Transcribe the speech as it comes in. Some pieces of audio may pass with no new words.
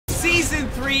Season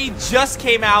 3 just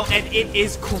came out, and it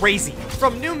is crazy.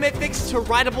 From new mythics to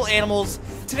rideable animals,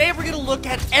 today we're going to look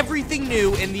at everything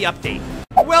new in the update.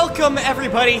 Welcome,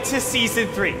 everybody, to Season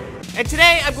 3. And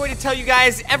today, I'm going to tell you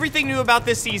guys everything new about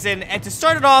this season. And to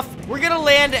start it off, we're going to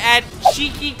land at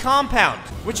Cheeky Compound,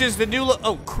 which is the new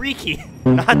oh, Creaky,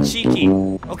 not Cheeky.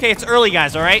 Okay, it's early,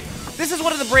 guys, all right? This is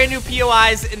one of the brand new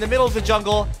POIs in the middle of the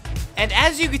jungle. And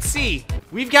as you can see,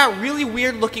 we've got really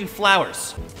weird-looking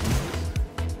flowers.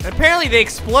 And apparently, they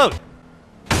explode.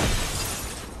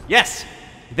 Yes,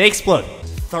 they explode.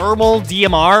 Thermal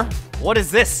DMR? What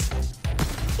is this?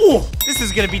 Oh, this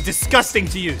is going to be disgusting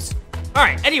to use.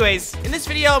 Alright, anyways, in this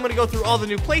video, I'm gonna go through all the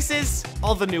new places,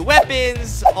 all the new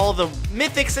weapons, all the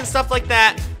mythics and stuff like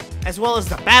that, as well as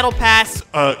the battle pass.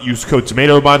 Use code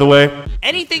tomato, by the way.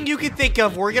 Anything you can think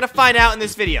of, we're gonna find out in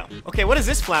this video. Okay, what does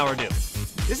this flower do?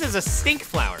 This is a stink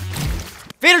flower.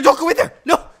 Vader, don't go in there!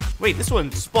 No! Wait, this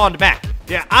one spawned back.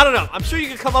 Yeah, I don't know. I'm sure you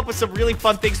can come up with some really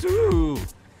fun things. Ooh.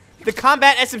 The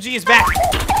combat SMG is back.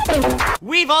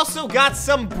 We've also got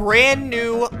some brand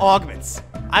new augments.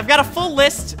 I've got a full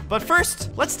list, but first,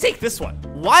 let's take this one.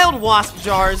 Wild wasp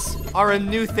jars are a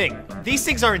new thing. These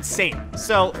things are insane.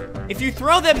 So, if you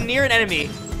throw them near an enemy,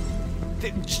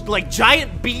 like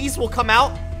giant bees will come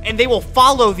out and they will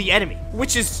follow the enemy,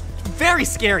 which is very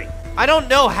scary. I don't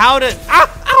know how to,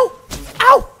 ow, ow,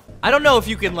 ow. I don't know if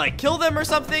you can like kill them or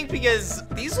something because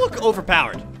these look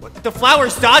overpowered. What? The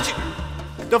flower's dodging.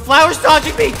 The flower's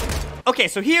dodging me. Okay,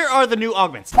 so here are the new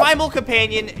augments. Primal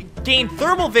Companion, gain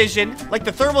thermal vision, like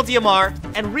the thermal DMR,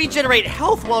 and regenerate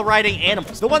health while riding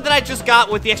animals. The one that I just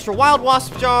got with the extra wild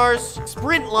wasp jars.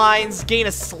 Sprint lines, gain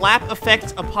a slap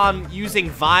effect upon using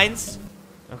vines.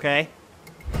 Okay.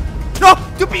 No,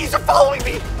 the bees are following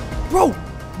me! Bro,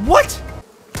 what?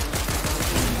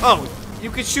 Oh, you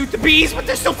can shoot the bees, but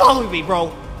they're still following me,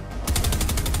 bro.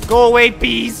 Go away,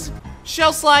 bees.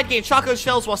 Shell slide, gain shotgun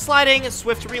shells while sliding.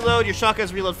 Swift reload, your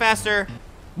shotguns reload faster.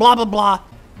 Blah, blah, blah.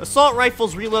 Assault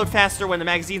rifles reload faster when the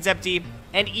magazine's empty.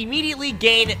 And immediately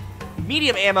gain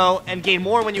medium ammo and gain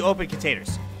more when you open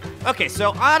containers. Okay,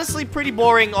 so honestly, pretty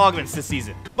boring augments this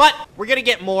season. But we're gonna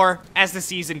get more as the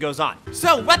season goes on.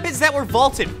 So, weapons that were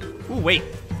vaulted. Ooh, wait.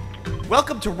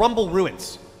 Welcome to Rumble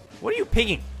Ruins. What are you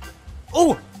pinging?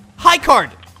 Oh, high card.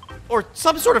 Or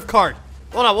some sort of card.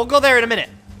 Hold on, we'll go there in a minute.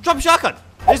 Drum shotgun.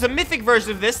 There's a mythic version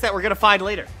of this that we're gonna find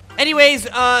later. Anyways,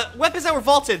 weapons that were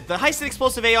vaulted. The Heisted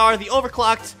Explosive AR, the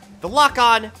Overclocked, the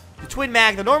Lock-On, the Twin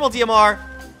Mag, the Normal DMR.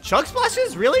 Chug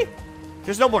Splashes? Really?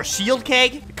 There's no more Shield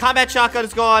Keg. The Combat Shotgun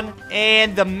is gone.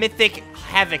 And the Mythic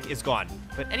Havoc is gone.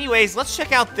 But anyways, let's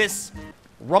check out this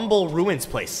Rumble Ruins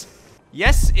place.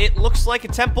 Yes, it looks like a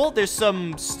temple. There's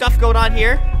some stuff going on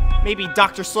here. Maybe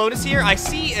Dr. Sloan is here. I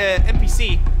see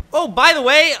NPC. Oh, by the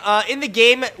way, in the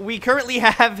game, we currently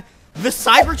have the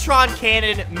Cybertron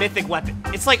Cannon mythic weapon.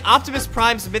 It's like Optimus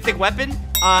Prime's mythic weapon.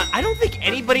 I don't think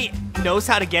anybody knows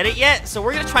how to get it yet, so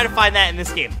we're gonna try to find that in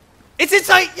this game. It's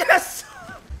Insight, yes!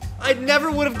 I never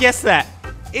would have guessed that.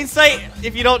 Insight,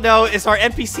 if you don't know, is our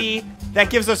NPC that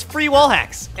gives us free wall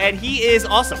hacks, and he is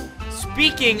awesome.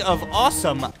 Speaking of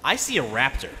awesome, I see a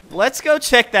raptor. Let's go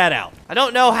check that out. I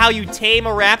don't know how you tame a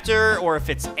raptor or if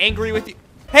it's angry with you.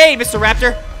 Hey, Mr.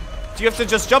 Raptor, do you have to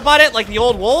just jump on it like the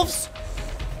old wolves?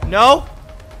 No?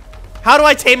 How do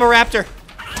I tame a raptor?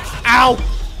 Ow!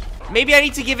 Maybe I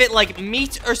need to give it, like,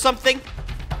 meat or something?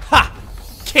 Ha!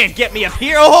 Can't get me up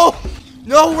here. Oh!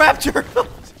 No, raptor!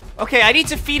 Okay, I need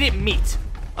to feed it meat.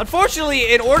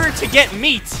 Unfortunately, in order to get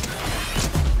meat,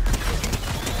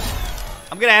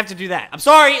 I'm gonna have to do that. I'm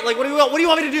sorry. Like, what do you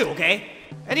want me to do, okay?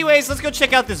 Anyways, let's go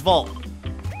check out this vault.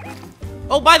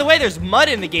 Oh, by the way, there's mud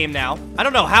in the game now. I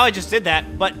don't know how I just did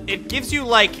that, but it gives you,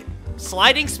 like,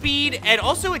 sliding speed, and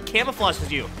also it camouflages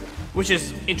you, which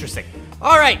is interesting.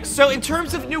 Alright, so in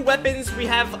terms of new weapons, we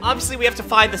have to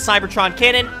find the Cybertron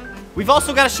Cannon. We've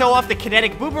also got to show off the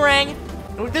Kinetic Boomerang.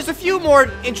 There's a few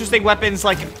more interesting weapons,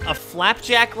 like a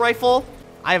Flapjack Rifle.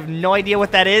 I have no idea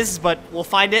what that is, but we'll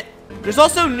find it. There's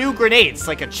also new grenades,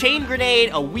 like a chain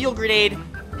grenade, a wheel grenade,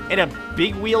 and a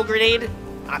big wheel grenade.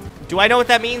 Do I know what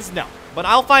that means? No, but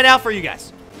I'll find out for you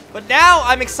guys. But now,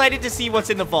 I'm excited to see what's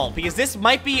in the vault, because this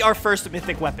might be our first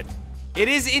mythic weapon. It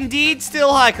is indeed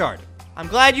still high card. I'm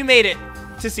glad you made it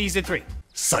to Season 3.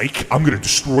 Psych, I'm gonna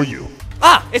destroy you.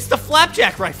 Ah, it's the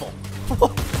Flapjack Rifle.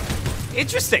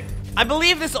 Interesting. I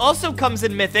believe this also comes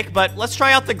in mythic, but let's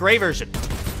try out the gray version.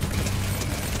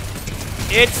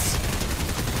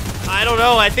 I don't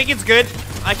know, I think it's good.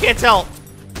 I can't tell.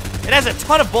 It has a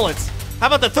ton of bullets. How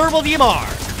about the thermal DMR?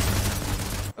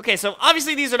 Okay, so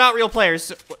obviously these are not real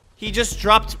players. He just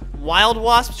dropped wild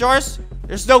wasp jars.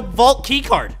 There's no vault key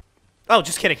card. Oh,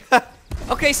 just kidding.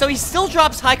 Okay, so he still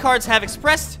drops high cards have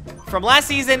expressed from last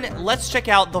season. Let's check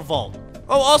out the vault.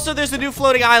 Oh, also there's a new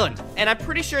floating island, and I'm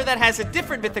pretty sure that has a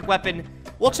different mythic weapon.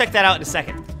 We'll check that out in a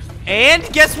second. And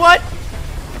guess what?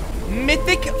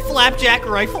 Mythic flapjack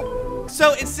rifle.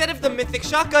 So instead of the mythic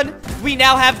shotgun, we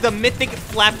now have the mythic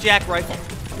flapjack rifle,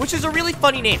 which is a really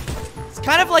funny name. It's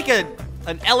kind of like an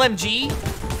LMG,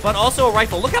 but also a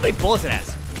rifle. Look how many bullets it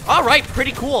has. All right,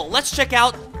 pretty cool. Let's check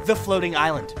out the floating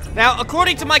island. Now,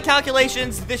 according to my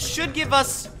calculations, this should give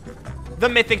us the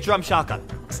mythic drum shotgun.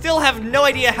 Still have no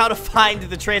idea how to find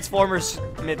the Transformers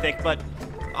mythic, but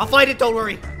I'll find it, don't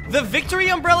worry. The victory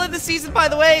umbrella this season, by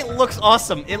the way, looks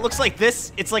awesome. It looks like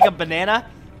this. It's like a banana.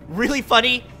 Really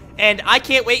funny. And I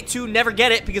can't wait to never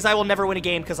get it because I will never win a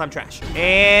game because I'm trash.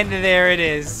 And there it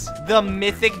is. The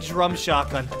mythic drum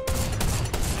shotgun.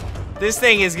 This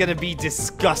thing is going to be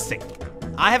disgusting.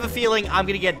 I have a feeling I'm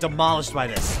going to get demolished by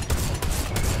this.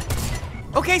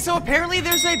 Okay, so apparently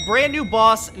there's a brand new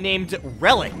boss named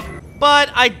Relic. But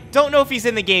I don't know if he's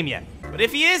in the game yet. But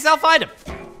if he is, I'll find him.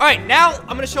 Alright, now I'm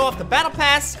going to show off the battle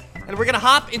pass. And we're going to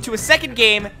hop into a second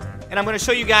game. And I'm going to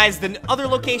show you guys the other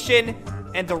location.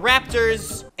 And the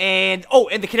raptors. And, oh,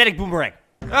 and the kinetic boomerang.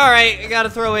 Alright, I got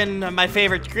to throw in my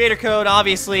favorite creator code,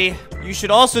 obviously. You should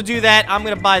also do that. I'm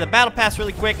going to buy the battle pass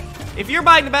really quick. If you're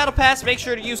buying the battle pass, make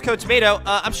sure to use code tomato.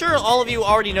 I'm sure all of you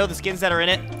already know the skins that are in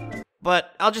it.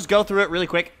 But I'll just go through it really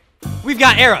quick. We've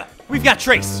got Era. We've got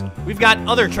Trace. We've got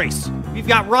other Trace. We've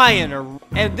got Ryan.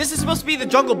 And this is supposed to be the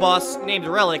jungle boss named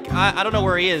Relic. I don't know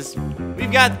where he is.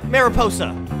 We've got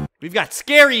Mariposa. We've got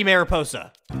Scary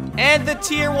Mariposa. And the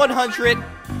tier 100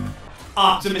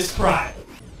 Optimus Prime.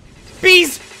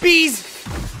 Bees! Bees!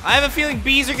 I have a feeling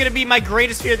bees are going to be my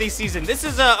greatest fear this season. This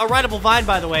is a rideable vine,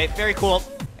 by the way. Very cool.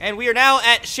 And we are now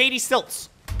at Shady Stilts.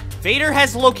 Vader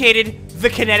has located the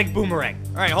kinetic boomerang.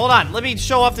 All right, hold on. Let me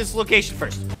show off this location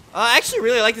first. I actually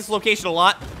really like this location a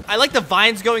lot. I like the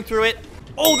vines going through it.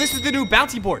 Oh, this is the new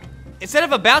bounty board. Instead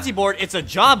of a bounty board, it's a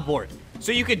job board.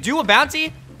 So you could do a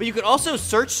bounty, but you could also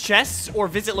search chests or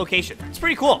visit location. It's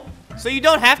pretty cool. So you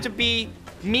don't have to be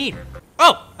mean.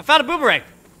 Oh, I found a boomerang.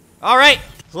 All right,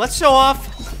 so let's show off.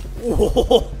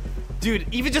 Whoa. Dude,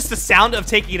 even just the sound of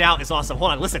taking it out is awesome.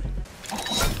 Hold on, listen.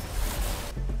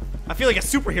 I feel like a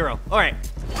superhero. All right.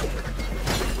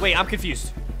 Wait, I'm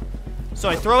confused. So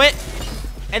I throw it,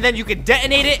 and then you can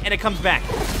detonate it, and it comes back.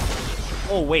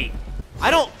 Oh, wait. I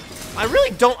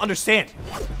really don't understand.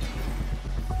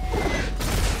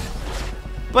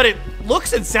 But it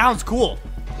looks and sounds cool.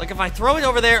 Like, if I throw it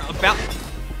over there,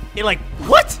 it like,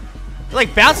 what? It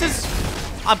like bounces?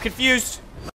 I'm confused.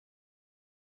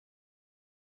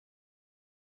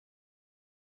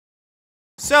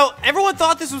 So, everyone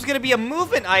thought this was going to be a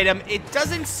movement item. It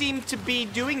doesn't seem to be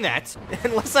doing that,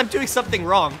 unless I'm doing something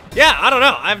wrong. Yeah, I don't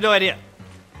know. I have no idea.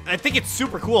 I think it's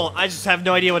super cool. I just have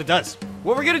no idea what it does.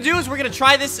 What we're going to do is we're going to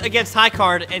try this against high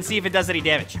card and see if it does any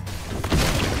damage.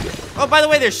 Oh, by the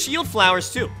way, there's shield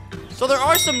flowers, too. So there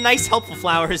are some nice, helpful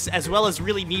flowers, as well as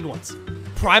really mean ones.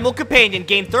 Primal Companion.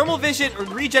 Gain thermal vision or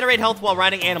regenerate health while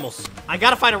riding animals. I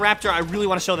gotta find a raptor. I really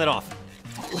want to show that off.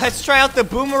 Let's try out the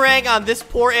boomerang on this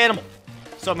poor animal.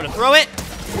 So I'm gonna throw it.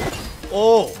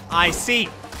 Oh, I see.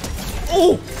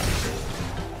 Oh!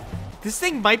 This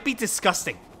thing might be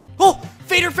disgusting. Oh!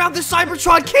 Vader found the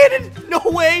Cybertron cannon! No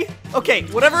way! Okay,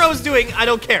 whatever I was doing, I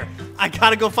don't care. I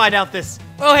gotta go find out this.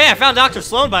 Oh, hey, I found Dr.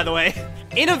 Sloan, by the way.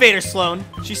 Innovator Sloan.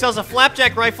 She sells a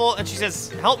flapjack rifle, and she says,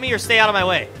 help me or stay out of my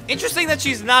way. Interesting that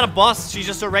she's not a boss. She's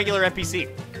just a regular NPC.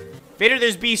 Vader,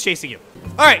 there's bees chasing you.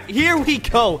 All right, here we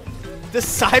go. The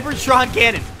Cybertron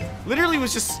cannon. Literally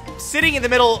was just sitting in the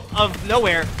middle of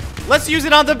nowhere. Let's use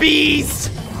it on the bees.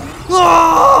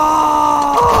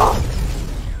 Oh!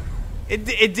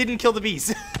 It didn't kill the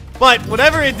bees. But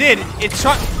whatever it did, it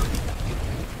shot.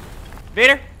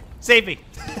 Vader, save me.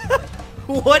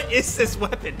 What is this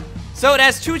weapon? So it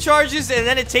has 2 charges, and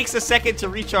then it takes a second to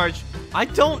recharge.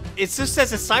 It just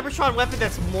says a Cybertron weapon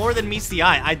that's more than meets the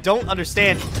eye. I don't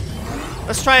understand.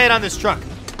 Let's try it on this truck.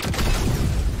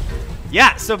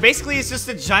 Yeah, so basically it's just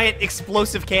a giant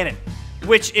explosive cannon,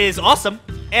 which is awesome.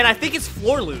 And I think it's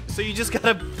floor loot, so you just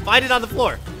gotta find it on the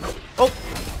floor. Oh,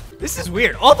 this is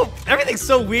weird. Everything's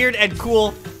so weird and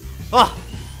cool. Oh.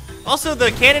 Also,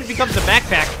 the cannon becomes a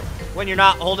backpack when you're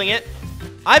not holding it.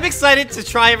 I'm excited to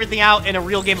try everything out in a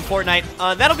real game of Fortnite.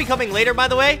 That'll be coming later, by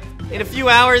the way. In a few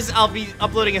hours, I'll be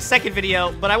uploading a second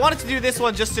video, but I wanted to do this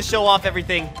one just to show off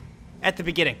everything at the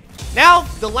beginning. Now,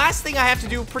 the last thing I have to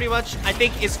do, pretty much, I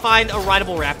think, is find a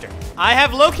rideable raptor. I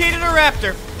have located a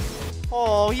raptor.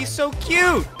 Oh, he's so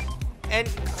cute. And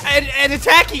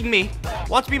attacking me.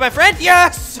 Want to be my friend?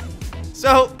 Yes!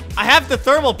 So, I have the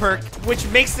thermal perk, which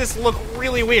makes this look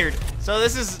really weird. So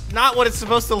this is not what it's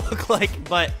supposed to look like,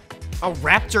 but a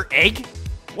raptor egg?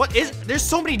 What is, there's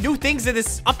so many new things in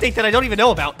this update that I don't even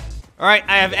know about. All right,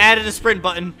 I have added a sprint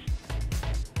button.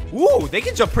 Ooh, they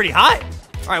can jump pretty high.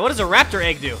 All right, what does a raptor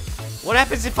egg do? What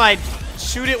happens if I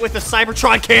shoot it with a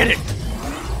Cybertron cannon?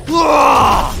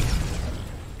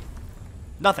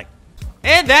 Nothing.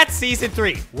 And that's season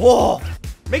 3. Whoa.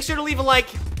 Make sure to leave a like.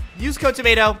 Use code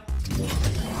tomato.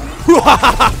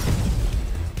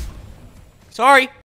 Sorry.